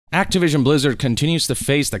Activision Blizzard continues to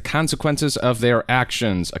face the consequences of their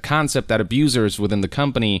actions, a concept that abusers within the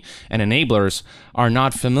company and enablers are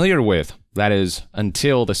not familiar with. That is,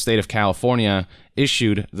 until the state of California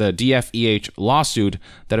issued the DFEH lawsuit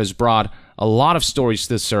that has brought a lot of stories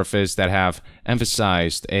to the surface that have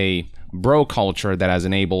emphasized a bro culture that has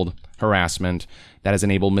enabled harassment, that has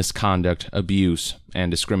enabled misconduct, abuse,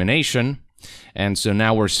 and discrimination. And so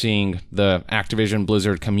now we're seeing the Activision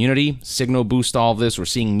Blizzard community signal boost all of this. We're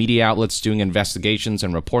seeing media outlets doing investigations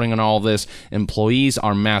and reporting on all of this. Employees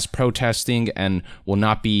are mass protesting and will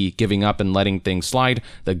not be giving up and letting things slide.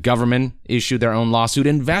 The government issued their own lawsuit.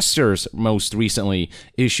 Investors most recently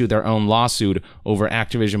issued their own lawsuit over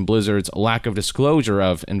Activision Blizzard's lack of disclosure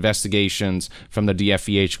of investigations from the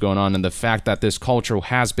DFEH going on, and the fact that this culture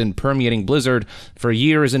has been permeating Blizzard for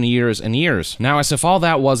years and years and years. Now, as if all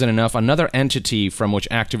that wasn't enough, another entity from which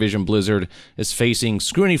Activision Blizzard is facing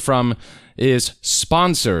scrutiny from is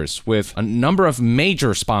sponsors, with a number of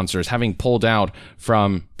major sponsors having pulled out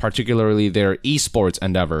from particularly their esports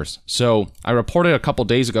endeavors. So I reported a couple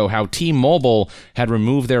days ago how T-Mobile had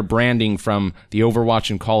removed their branding from the Overwatch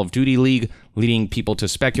and Call of Duty League, leading people to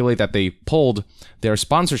speculate that they pulled their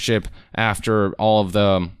sponsorship after all of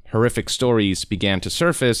the horrific stories began to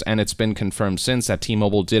surface, and it's been confirmed since that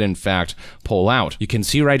T-Mobile did in fact pull out. You can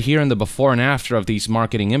see right here in the before and after of these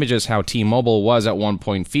marketing images how T-Mobile was at one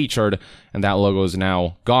point featured, and that logo is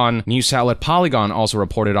now gone. News outlet Polygon also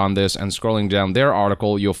reported on this, and scrolling down their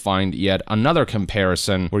article, you'll find yet another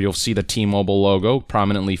comparison where you'll see the T-Mobile logo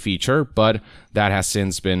prominently feature, but that has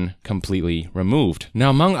since been completely removed. Now,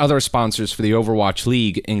 among other sponsors for the Overwatch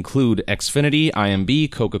League include Xfinity, IMB,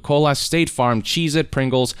 Coca-Cola, State Farm, Cheez-It,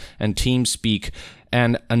 Pringles, and TeamSpeak.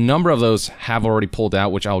 And a number of those have already pulled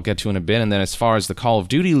out, which I'll get to in a bit. And then as far as the Call of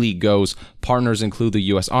Duty League goes, partners include the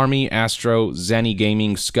U.S. Army, Astro, Zenny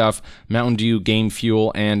Gaming, Scuff, Mountain Dew, Game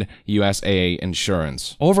Fuel, and USAA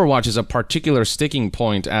Insurance. Overwatch is a particular sticking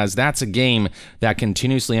point, as that's a game that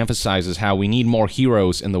continuously emphasizes how we need more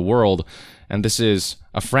heroes in the world. And this is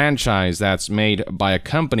a franchise that's made by a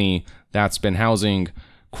company that's been housing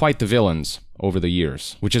quite the villains over the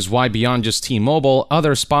years, which is why beyond just T-Mobile,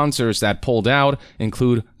 other sponsors that pulled out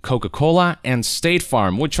include Coca-Cola and State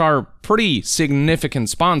Farm, which are pretty significant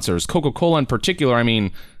sponsors. Coca-Cola in particular, I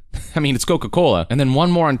mean, it's Coca-Cola. And then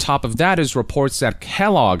one more on top of that is reports that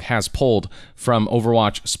Kellogg has pulled from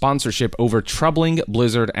Overwatch sponsorship over troubling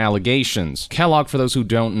Blizzard allegations. Kellogg, for those who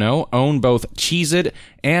don't know, own both Cheez-It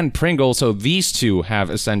and Pringles, so these two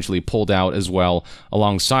have essentially pulled out as well,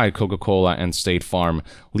 alongside Coca-Cola and State Farm,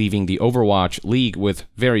 leaving the Overwatch League with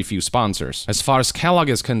very few sponsors. As far as Kellogg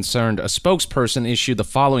is concerned, a spokesperson issued the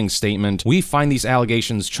following statement: "We find these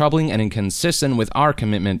allegations troubling and inconsistent with our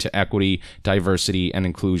commitment to equity, diversity, and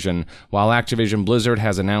inclusion. While Activision Blizzard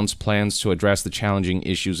has announced plans to address the challenging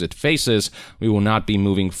issues it faces, we will not be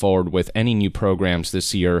moving forward with any new programs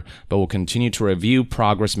this year, but will continue to review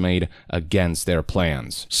progress made against their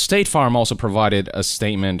plans." State Farm also provided a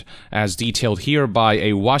statement, as detailed here by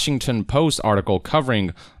a Washington Post article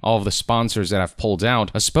covering all of the sponsors that have pulled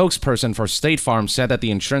out. A spokesperson for State Farm said that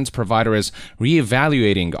the insurance provider is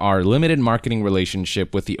reevaluating our limited marketing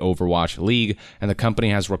relationship with the Overwatch League, and the company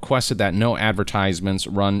has requested that no advertisements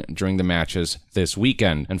run during the matches this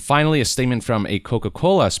weekend. And finally, a statement from a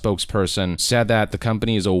Coca-Cola spokesperson said that the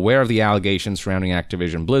company is aware of the allegations surrounding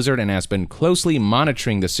Activision Blizzard and has been closely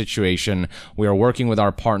monitoring the situation. We are working with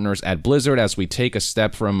our partners at Blizzard as we take a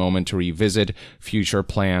step for a moment to revisit future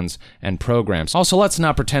plans and programs. Also, let's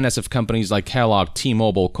not pretend as if companies like Kellogg,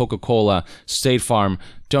 T-Mobile, Coca-Cola, State Farm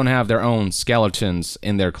don't have their own skeletons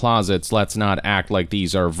in their closets. Let's not act like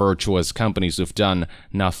these are virtuous companies who've done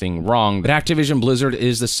nothing wrong. But Activision Blizzard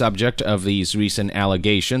is the subject of these recent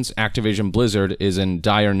allegations. Activision Blizzard is in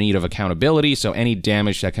dire need of accountability, so any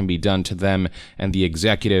damage that can be done to them and the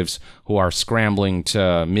executives who are scrambling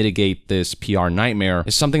to mitigate this PR nightmare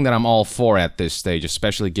is something that I'm all for at this stage,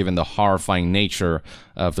 especially given the horrifying nature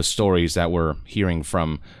of the stories that we're hearing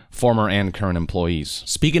from former and current employees.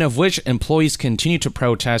 Speaking of which, employees continue to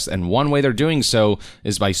protest, and one way they're doing so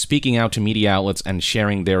is by speaking out to media outlets and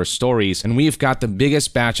sharing their stories. And we've got the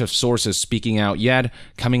biggest batch of sources speaking out yet,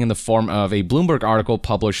 coming in the form of a Bloomberg article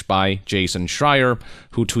published by Jason Schreier,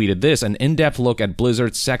 who tweeted this: "An in-depth look at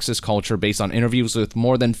Blizzard's sexist culture based on interviews with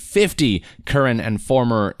more than 50 current and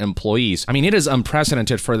former employees." I mean, it is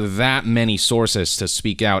unprecedented for that many sources to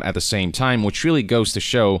speak out at the same time, which really goes to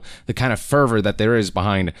show the kind of fervor that there is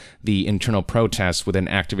behind the internal protests within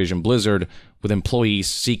Activision Blizzard, with employees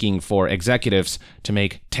seeking for executives to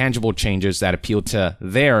make tangible changes that appeal to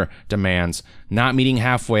their demands, not meeting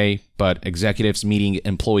halfway, but executives meeting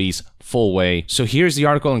employees full way. So here's the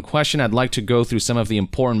article in question. I'd like to go through some of the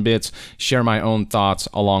important bits, share my own thoughts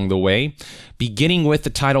along the way. Beginning with the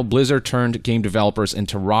title, Blizzard turned game developers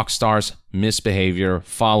into rock stars. Misbehavior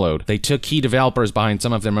followed. They took key developers behind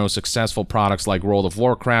some of their most successful products like World of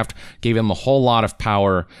Warcraft, gave them a whole lot of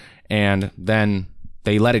power, and then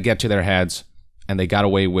they let it get to their heads, and they got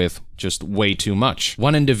away with just way too much.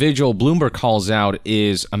 One individual Bloomberg calls out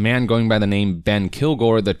is a man going by the name Ben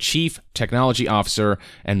Kilgore, the chief technology officer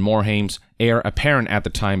and Morhaim's heir apparent at the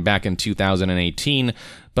time back in 2018.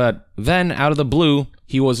 But then, out of the blue,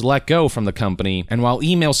 he was let go from the company. And while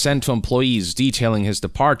emails sent to employees detailing his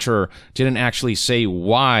departure didn't actually say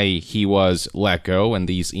why he was let go, and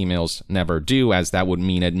these emails never do, as that would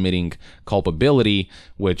mean admitting culpability,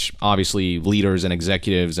 which obviously leaders and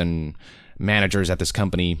executives and managers at this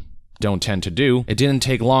company don't tend to do. It didn't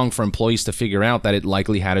take long for employees to figure out that it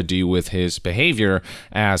likely had to do with his behavior,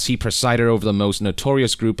 as he presided over the most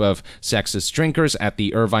notorious group of sexist drinkers at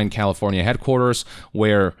the Irvine, California headquarters,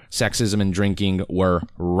 where sexism and drinking were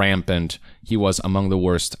rampant. He was among the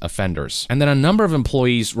worst offenders. And then a number of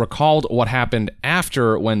employees recalled what happened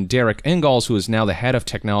after, when Derek Ingalls, who is now the head of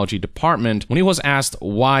technology department, when he was asked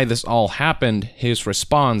why this all happened, his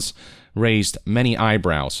response raised many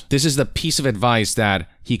eyebrows. This is the piece of advice that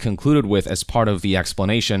he concluded with as part of the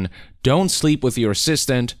explanation. Don't sleep with your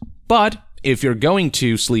assistant, but if you're going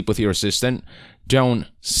to sleep with your assistant, don't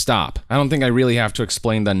stop. I don't think I really have to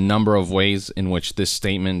explain the number of ways in which this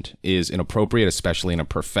statement is inappropriate, especially in a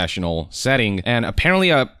professional setting. And apparently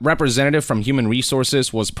a representative from Human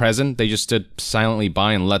Resources was present. They just stood silently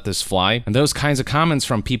by and let this fly. And those kinds of comments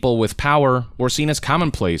from people with power were seen as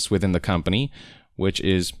commonplace within the company, which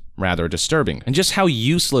is rather disturbing. And just how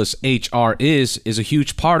useless HR is a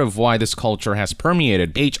huge part of why this culture has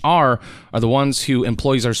permeated. HR are the ones who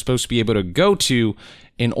employees are supposed to be able to go to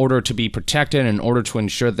in order to be protected, in order to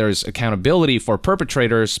ensure there's accountability for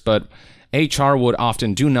perpetrators, but HR would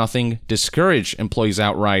often do nothing, discourage employees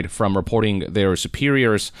outright from reporting their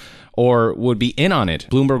superiors, or would be in on it.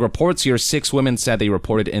 Bloomberg reports here 6 women said they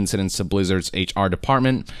reported incidents to Blizzard's HR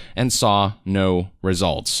department and saw no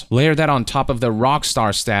results. Layer that on top of the rock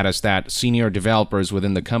star status that senior developers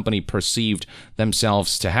within the company perceived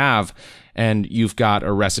themselves to have, and you've got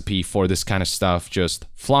a recipe for this kind of stuff just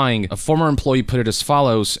flying. A former employee put it as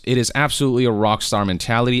follows: "It is absolutely a rock star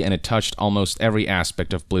mentality, and it touched almost every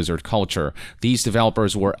aspect of Blizzard culture. These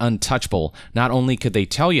developers were untouchable. Not only could they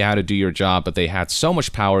tell you how to do your job, but they had so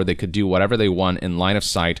much power they could do whatever they want in line of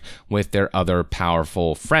sight with their other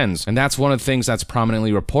powerful friends." And that's one of the things that's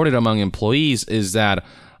prominently reported among employees, is that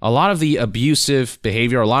a lot of the abusive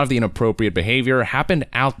behavior, a lot of the inappropriate behavior happened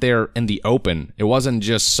out there in the open. It wasn't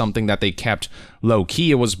just something that they kept low-key.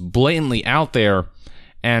 It was blatantly out there,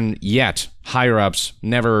 and yet higher-ups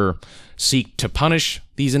never seek to punish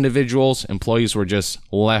these individuals. Employees were just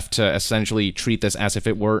left to essentially treat this as if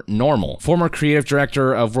it were normal. Former creative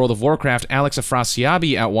director of World of Warcraft, Alex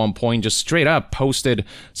Afrasiabi, at one point just straight up posted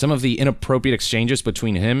some of the inappropriate exchanges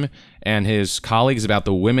between him and his colleagues about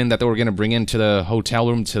the women that they were going to bring into the hotel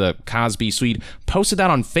room, to the Cosby suite. Posted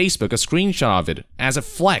that on Facebook, a screenshot of it, as a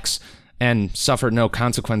flex, and suffered no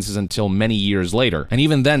consequences until many years later. And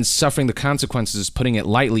even then, suffering the consequences is putting it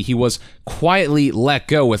lightly. He was quietly let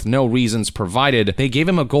go with no reasons provided. They gave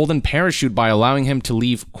him a golden parachute by allowing him to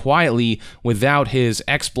leave quietly without his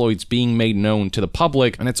exploits being made known to the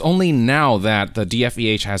public. And it's only now that the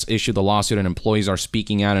DFEH has issued the lawsuit and employees are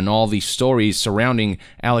speaking out, and all these stories surrounding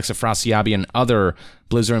Alex Afrasiabi and other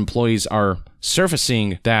Blizzard employees are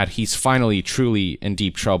surfacing, that he's finally truly in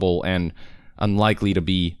deep trouble and unlikely to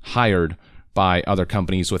be hired by other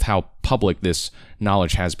companies with how public this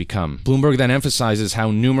knowledge has become. Bloomberg then emphasizes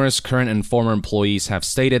how numerous current and former employees have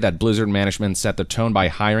stated that Blizzard management set the tone by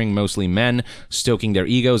hiring mostly men, stoking their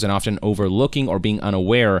egos, and often overlooking or being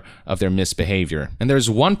unaware of their misbehavior. And there's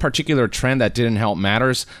one particular trend that didn't help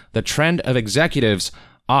matters: the trend of executives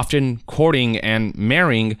often courting and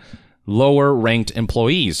marrying lower-ranked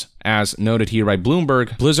employees. As noted here by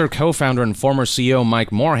Bloomberg, Blizzard co-founder and former CEO Mike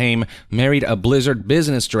Morhaime married a Blizzard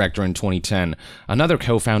business director in 2010. Another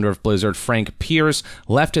co-founder of Blizzard, Frank Pierce,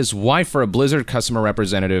 left his wife for a Blizzard customer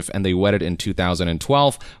representative, and they wedded in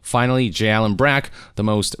 2012. Finally, J. Allen Brack, the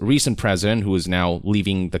most recent president, who is now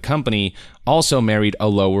leaving the company, also married a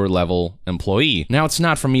lower-level employee. Now, it's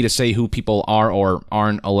not for me to say who people are or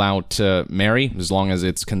aren't allowed to marry, as long as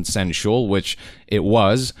it's consensual, which it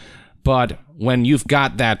was. But when you've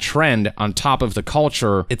got that trend on top of the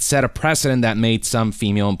culture, it set a precedent that made some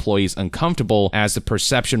female employees uncomfortable, as the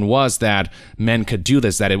perception was that men could do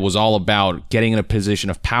this, that it was all about getting in a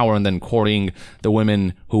position of power and then courting the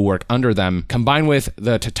women who work under them. Combined with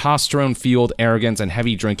the testosterone-fueled arrogance and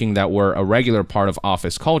heavy drinking that were a regular part of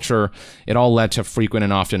office culture, it all led to frequent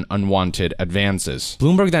and often unwanted advances.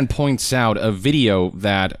 Bloomberg then points out a video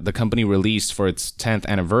that the company released for its 10th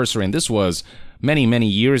anniversary, and this was many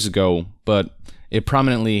years ago, but it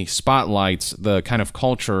prominently spotlights the kind of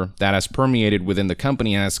culture that has permeated within the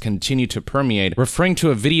company and has continued to permeate, referring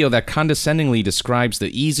to a video that condescendingly describes the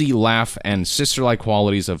easy laugh and sister-like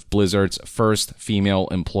qualities of Blizzard's first female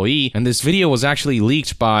employee. And this video was actually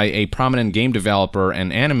leaked by a prominent game developer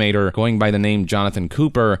and animator going by the name Jonathan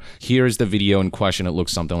Cooper. Here's the video in question. It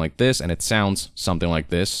looks something like this, and it sounds something like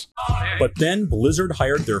this. But then Blizzard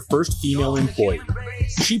hired their first female employee.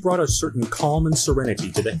 She brought a certain calm and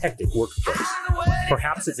serenity to the hectic workplace.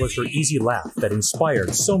 Perhaps it was her easy laugh that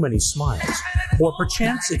inspired so many smiles, or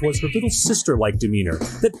perchance it was her little sister-like demeanor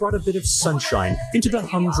that brought a bit of sunshine into the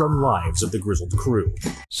humdrum lives of the grizzled crew.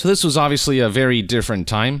 So this was obviously a very different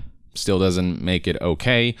time, still doesn't make it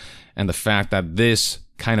okay, and the fact that this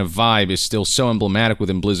kind of vibe is still so emblematic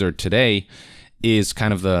within Blizzard today is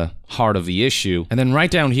kind of the heart of the issue. And then right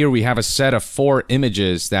down here we have a set of 4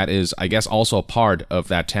 images that is, I guess, also a part of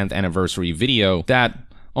that 10th anniversary video that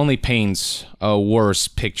only paints a worse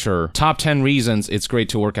picture. Top 10 reasons it's great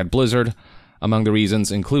to work at Blizzard. Among the reasons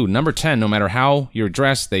include number 10, no matter how you're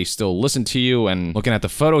dressed, they still listen to you. And looking at the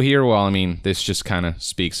photo here, well, I mean, this just kind of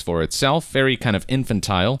speaks for itself. Very kind of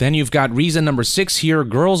infantile. Then you've got reason number 6 here,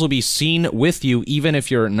 girls will be seen with you even if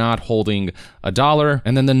you're not holding $1.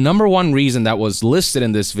 And then the number 1 reason that was listed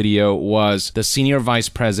in this video was the senior vice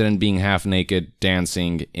president being half naked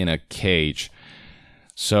dancing in a cage.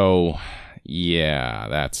 So yeah,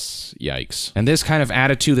 that's yikes. And this kind of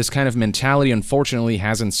attitude, this kind of mentality, unfortunately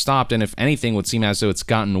hasn't stopped, and if anything, would seem as though it's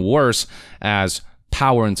gotten worse as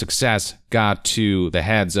power and success got to the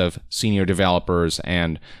heads of senior developers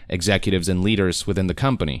and executives and leaders within the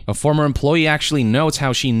company. A former employee actually notes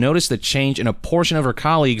how she noticed the change in a portion of her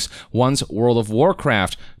colleagues once World of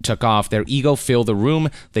Warcraft took off. Their ego filled the room.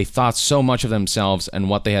 They thought so much of themselves and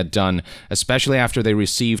what they had done, especially after they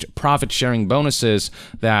received profit-sharing bonuses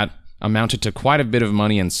that amounted to quite a bit of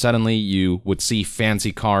money, and suddenly you would see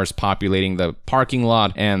fancy cars populating the parking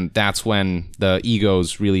lot, and that's when the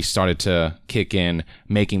egos really started to kick in,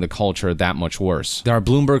 making the culture that much worse. There are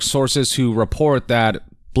Bloomberg sources who report that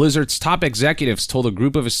Blizzard's top executives told a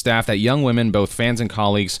group of his staff that young women, both fans and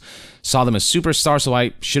colleagues, saw them as superstars, so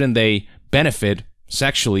why shouldn't they benefit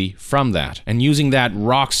sexually from that? And using that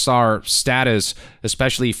rock star status,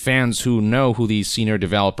 especially fans who know who these senior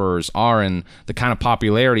developers are and the kind of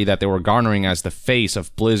popularity that they were garnering as the face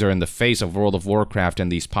of Blizzard and the face of World of Warcraft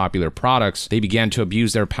and these popular products, they began to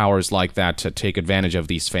abuse their powers like that to take advantage of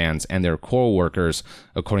these fans and their co-workers,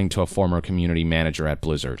 according to a former community manager at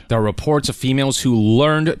Blizzard. There are reports of females who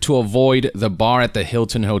learned to avoid the bar at the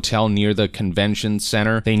Hilton Hotel near the convention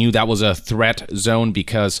center. They knew that was a threat zone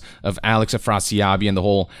because of Alex Afrasiabi and the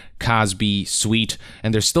whole Cosby suite,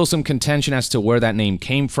 and there's still some contention as to where that name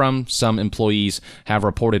came from. Some employees have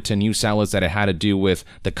reported to news outlets that it had to do with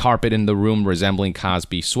the carpet in the room resembling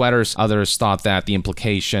Cosby sweaters. Others thought that the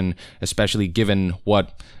implication, especially given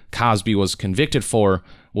what Cosby was convicted for,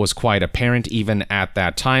 was quite apparent even at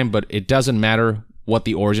that time, but it doesn't matter what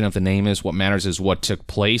the origin of the name is. What matters is what took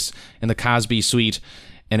place in the Cosby suite,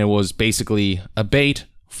 and it was basically a bait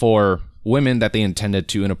for women that they intended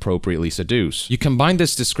to inappropriately seduce. You combine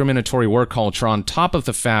this discriminatory work culture on top of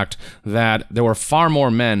the fact that there were far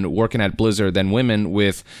more men working at Blizzard than women,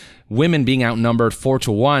 with women being outnumbered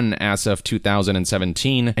 4-1 as of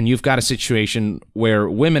 2017, and you've got a situation where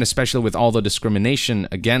women, especially with all the discrimination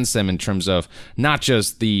against them in terms of not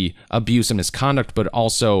just the abuse and misconduct, but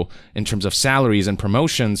also in terms of salaries and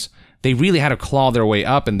promotions, they really had to claw their way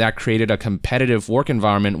up, and that created a competitive work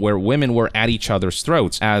environment where women were at each other's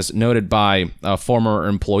throats. As noted by a former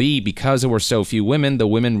employee, because there were so few women, the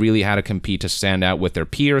women really had to compete to stand out with their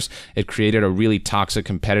peers. It created a really toxic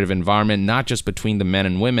competitive environment, not just between the men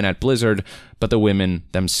and women at Blizzard, but the women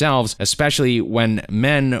themselves, especially when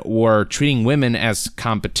men were treating women as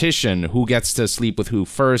competition, who gets to sleep with who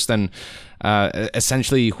first, and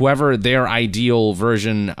essentially whoever their ideal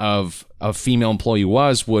version of a female employee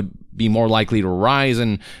was would be more likely to rise,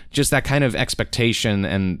 and just that kind of expectation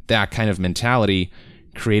and that kind of mentality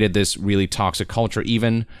created this really toxic culture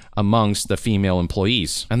even amongst the female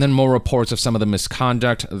employees. And then more reports of some of the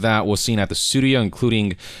misconduct that was seen at the studio,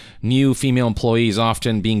 including new female employees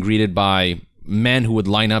often being greeted by men who would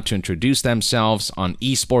line up to introduce themselves on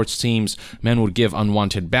esports teams. Men would give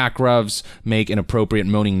unwanted back rubs, make inappropriate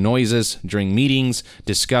moaning noises during meetings,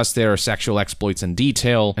 discuss their sexual exploits in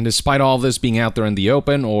detail. And despite all of this being out there in the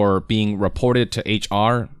open or being reported to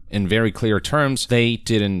HR in very clear terms, they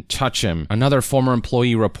didn't touch him. Another former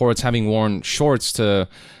employee reports having worn shorts to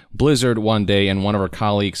Blizzard one day and one of her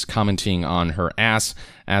colleagues commenting on her ass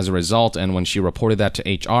as a result, and when she reported that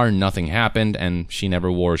to HR, nothing happened, and she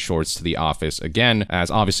never wore shorts to the office again,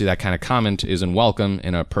 as obviously that kind of comment isn't welcome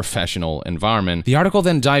in a professional environment. The article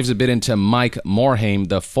then dives a bit into Mike Morhaime,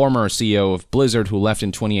 the former CEO of Blizzard who left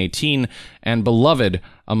in 2018, and beloved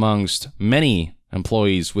amongst many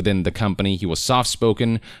employees within the company. He was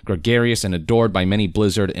soft-spoken, gregarious, and adored by many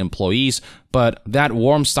Blizzard employees, but that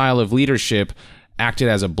warm style of leadership acted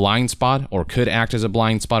as a blind spot, or could act as a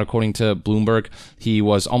blind spot, according to Bloomberg. He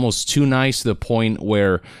was almost too nice to the point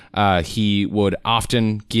where he would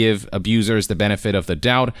often give abusers the benefit of the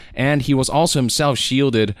doubt, and he was also himself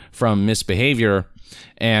shielded from misbehavior,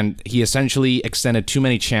 and he essentially extended too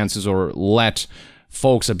many chances or let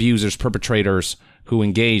folks, abusers, perpetrators who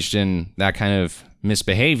engaged in that kind of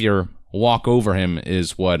misbehavior walk over him,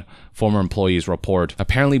 is what former employees report.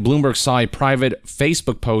 Apparently, Bloomberg saw a private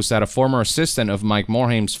Facebook post that a former assistant of Mike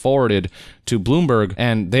Morhaime's forwarded to Bloomberg,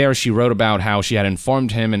 and there she wrote about how she had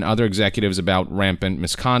informed him and other executives about rampant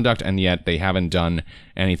misconduct, and yet they haven't done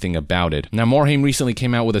anything about it. Now, Morhaime recently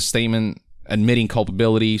came out with a statement admitting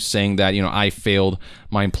culpability, saying that, I failed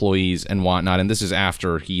my employees and whatnot, and this is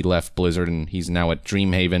after he left Blizzard, and he's now at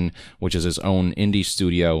Dreamhaven, which is his own indie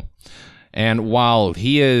studio. And while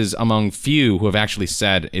he is among few who have actually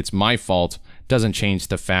said, it's my fault, doesn't change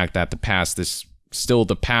the fact that the past is still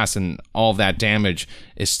the past, and all of that damage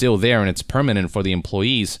is still there, and it's permanent for the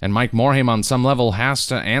employees. And Mike Morhaime, on some level, has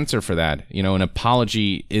to answer for that. An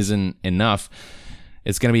apology isn't enough.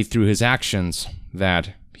 It's going to be through his actions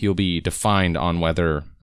that he'll be defined on whether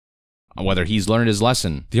he's learned his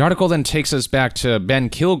lesson. The article then takes us back to Ben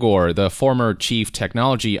Kilgore, the former chief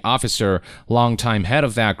technology officer, longtime head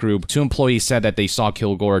of that group. 2 employees said that they saw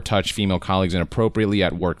Kilgore touch female colleagues inappropriately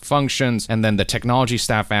at work functions, and then the technology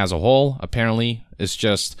staff as a whole, apparently, is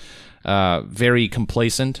just very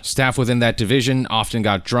complacent. Staff within that division often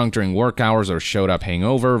got drunk during work hours or showed up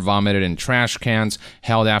hangover, vomited in trash cans,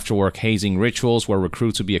 held after-work hazing rituals where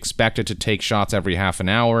recruits would be expected to take shots every half an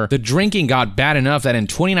hour. The drinking got bad enough that in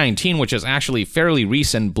 2019, which is actually fairly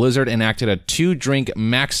recent, Blizzard enacted a 2-drink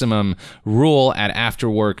maximum rule at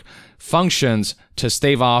after-work functions to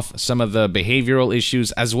stave off some of the behavioral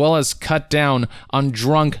issues, as well as cut down on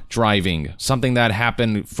drunk driving, something that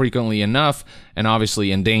happened frequently enough and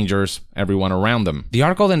obviously endangers everyone around them. The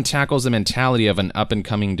article then tackles the mentality of an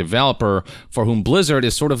up-and-coming developer for whom Blizzard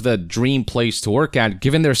is sort of the dream place to work at,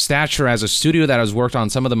 given their stature as a studio that has worked on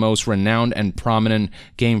some of the most renowned and prominent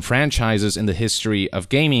game franchises in the history of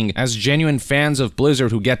gaming. As genuine fans of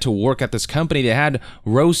Blizzard who get to work at this company, they had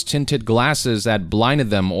rose-tinted glasses that blinded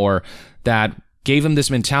them, or that gave him this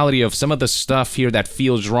mentality of some of the stuff here that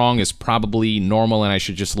feels wrong is probably normal and I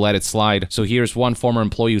should just let it slide. So here's one former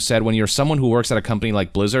employee who said, when you're someone who works at a company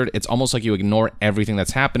like Blizzard, it's almost like you ignore everything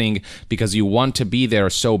that's happening because you want to be there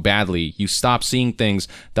so badly. You stop seeing things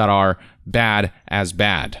that are bad as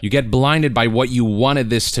bad. You get blinded by what you wanted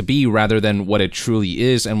this to be rather than what it truly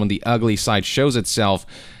is, and when the ugly side shows itself,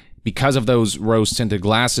 because of those rose-tinted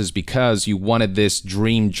glasses, because you wanted this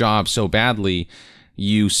dream job so badly,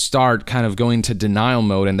 you start kind of going to denial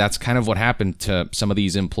mode, and that's kind of what happened to some of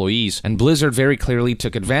these employees. And Blizzard very clearly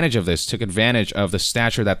took advantage of this, took advantage of the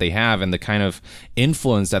stature that they have and the kind of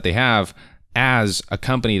influence that they have as a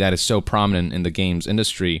company that is so prominent in the games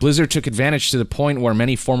industry. Blizzard took advantage to the point where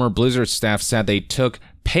many former Blizzard staff said they took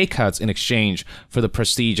pay cuts in exchange for the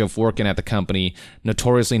prestige of working at the company,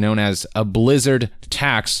 notoriously known as a Blizzard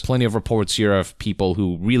tax. Plenty of reports here of people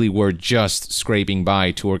who really were just scraping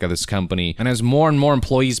by to work at this company. And as more and more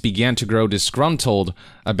employees began to grow disgruntled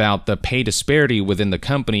about the pay disparity within the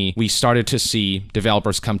company, we started to see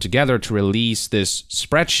developers come together to release this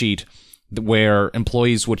spreadsheet where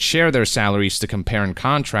employees would share their salaries to compare and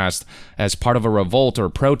contrast as part of a revolt or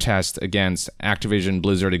protest against Activision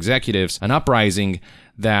Blizzard executives, an uprising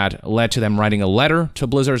that led to them writing a letter to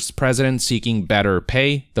Blizzard's president seeking better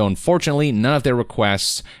pay, though unfortunately none of their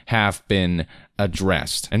requests have been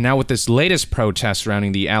addressed. And now with this latest protest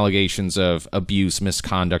surrounding the allegations of abuse,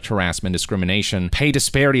 misconduct, harassment, discrimination, pay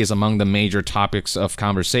disparity is among the major topics of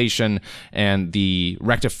conversation, and the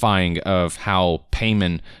rectifying of how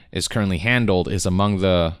payment is currently handled is among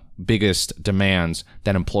the biggest demands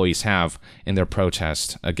that employees have in their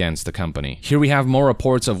protest against the company. Here we have more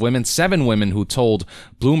reports of women, 7 women who told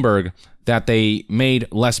Bloomberg that they made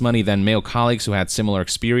less money than male colleagues who had similar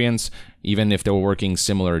experience, even if they were working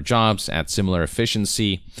similar jobs at similar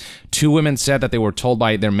efficiency. 2 women said that they were told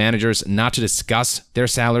by their managers not to discuss their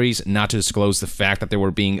salaries, not to disclose the fact that they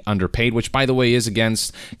were being underpaid, which, by the way, is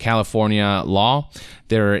against California law.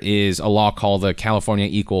 There is a law called the California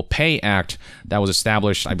Equal Pay Act that was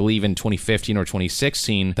established, I believe, in 2015 or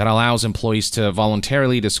 2016, that allows employees to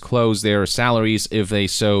voluntarily disclose their salaries if they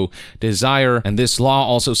so desire. And this law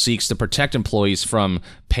also seeks to protect employees from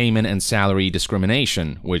payment and salary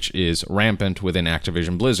discrimination, which is rampant within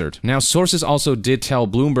Activision Blizzard. Now, sources also did tell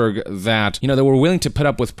Bloomberg that, they were willing to put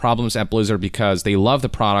up with problems at Blizzard because they love the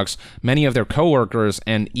products, many of their coworkers,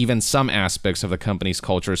 and even some aspects of the company's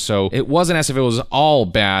culture. So it wasn't as if it was all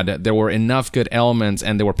bad. There were enough good elements,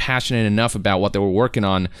 and they were passionate enough about what they were working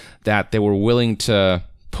on that they were willing to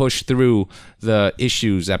push through the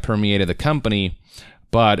issues that permeated the company.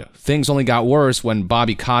 But things only got worse when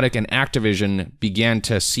Bobby Kotick and Activision began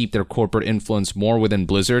to seep their corporate influence more within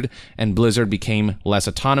Blizzard, and Blizzard became less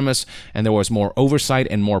autonomous, and there was more oversight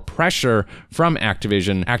and more pressure from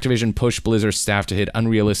Activision. Activision pushed Blizzard staff to hit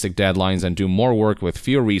unrealistic deadlines and do more work with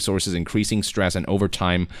fewer resources, increasing stress and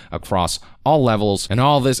overtime across all levels. And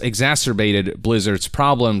all this exacerbated Blizzard's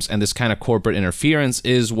problems, and this kind of corporate interference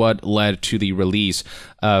is what led to the release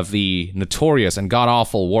of the notorious and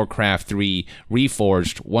god-awful Warcraft 3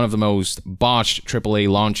 Reforged, one of the most botched AAA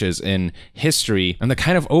launches in history. And the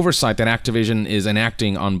kind of oversight that Activision is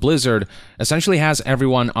enacting on Blizzard essentially has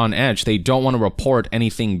everyone on edge. They don't want to report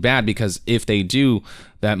anything bad, because if they do,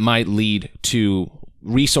 that might lead to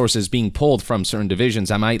resources being pulled from certain divisions.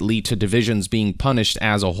 That might lead to divisions being punished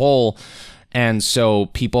as a whole. And so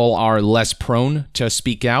people are less prone to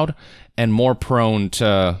speak out and more prone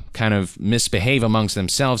to kind of misbehave amongst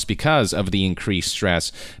themselves because of the increased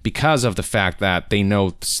stress, because of the fact that they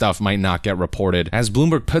know stuff might not get reported. As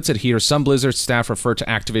Bloomberg puts it here, some Blizzard staff refer to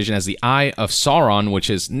Activision as the Eye of Sauron, which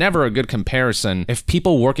is never a good comparison. If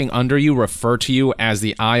people working under you refer to you as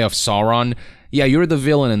the Eye of Sauron, yeah, you're the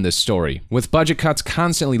villain in this story. With budget cuts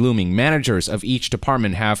constantly looming, managers of each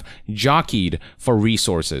department have jockeyed for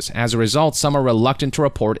resources. As a result, some are reluctant to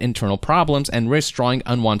report internal problems and risk drawing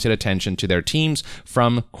unwanted attention to their teams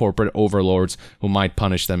from corporate overlords who might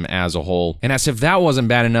punish them as a whole. And as if that wasn't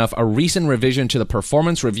bad enough, a recent revision to the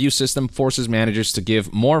performance review system forces managers to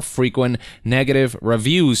give more frequent negative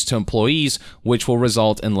reviews to employees, which will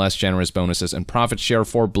result in less generous bonuses and profit share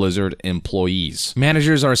for Blizzard employees.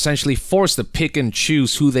 Managers are essentially forced to pick and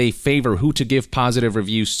choose who they favor, who to give positive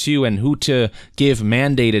reviews to, and who to give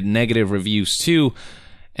mandated negative reviews to.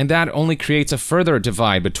 And that only creates a further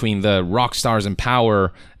divide between the rock stars in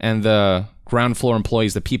power and the ground floor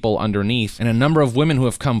employees, the people underneath. And a number of women who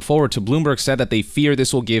have come forward to Bloomberg said that they fear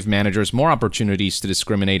this will give managers more opportunities to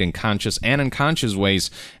discriminate in conscious and unconscious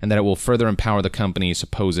ways, and that it will further empower the company's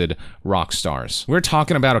supposed rock stars. We're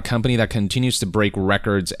talking about a company that continues to break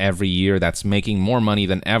records every year, that's making more money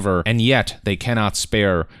than ever, and yet they cannot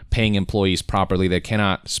spare paying employees properly. They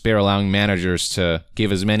cannot spare allowing managers to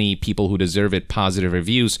give as many people who deserve it positive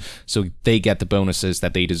reviews so they get the bonuses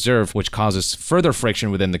that they deserve, which causes further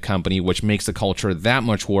friction within the company, which makes the culture that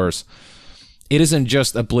much worse. It isn't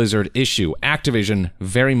just a Blizzard issue. Activision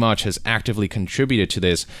very much has actively contributed to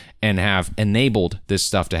this and have enabled this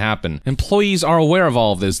stuff to happen. Employees are aware of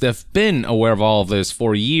all of this. They've been aware of all of this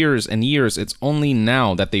for years and years. It's only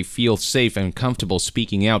now that they feel safe and comfortable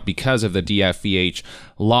speaking out because of the DFVH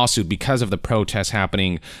lawsuit, because of the protests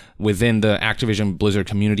happening within the Activision Blizzard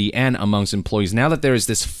community and amongst employees. Now that there is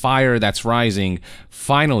this fire that's rising,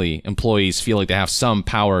 finally employees feel like they have some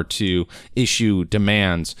power to issue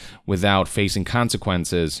demands without facing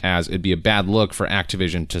consequences, as it'd be a bad look for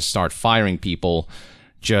Activision to start firing people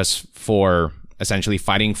just for essentially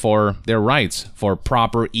fighting for their rights, for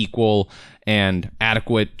proper, equal, and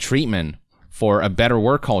adequate treatment, for a better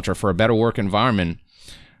work culture, for a better work environment.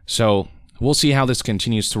 So we'll see how this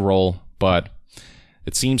continues to roll, but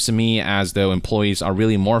it seems to me as though employees are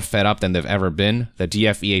really more fed up than they've ever been. The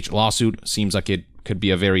DFVH lawsuit seems like it could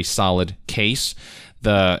be a very solid case.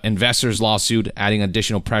 The investors lawsuit adding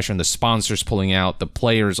additional pressure, and the sponsors pulling out, the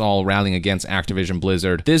players all rallying against Activision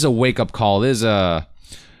Blizzard. This is a wake-up call. This is a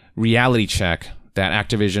reality check that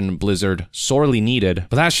Activision Blizzard sorely needed.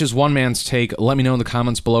 But that's just one man's take. Let me know in the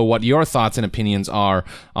comments below what your thoughts and opinions are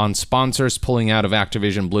on sponsors pulling out of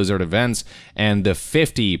Activision Blizzard events and the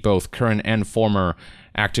 50 both current and former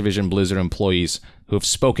Activision Blizzard employees who have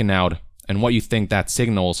spoken out, and what you think that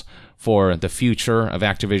signals for the future of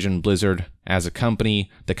Activision Blizzard as a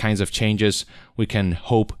company, the kinds of changes we can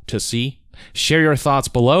hope to see. Share your thoughts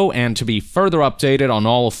below, and to be further updated on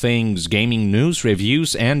all things gaming news,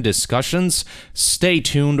 reviews, and discussions, stay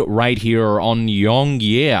tuned right here on Young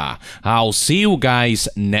Yeah. I'll see you guys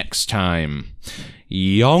next time.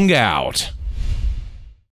 Young out.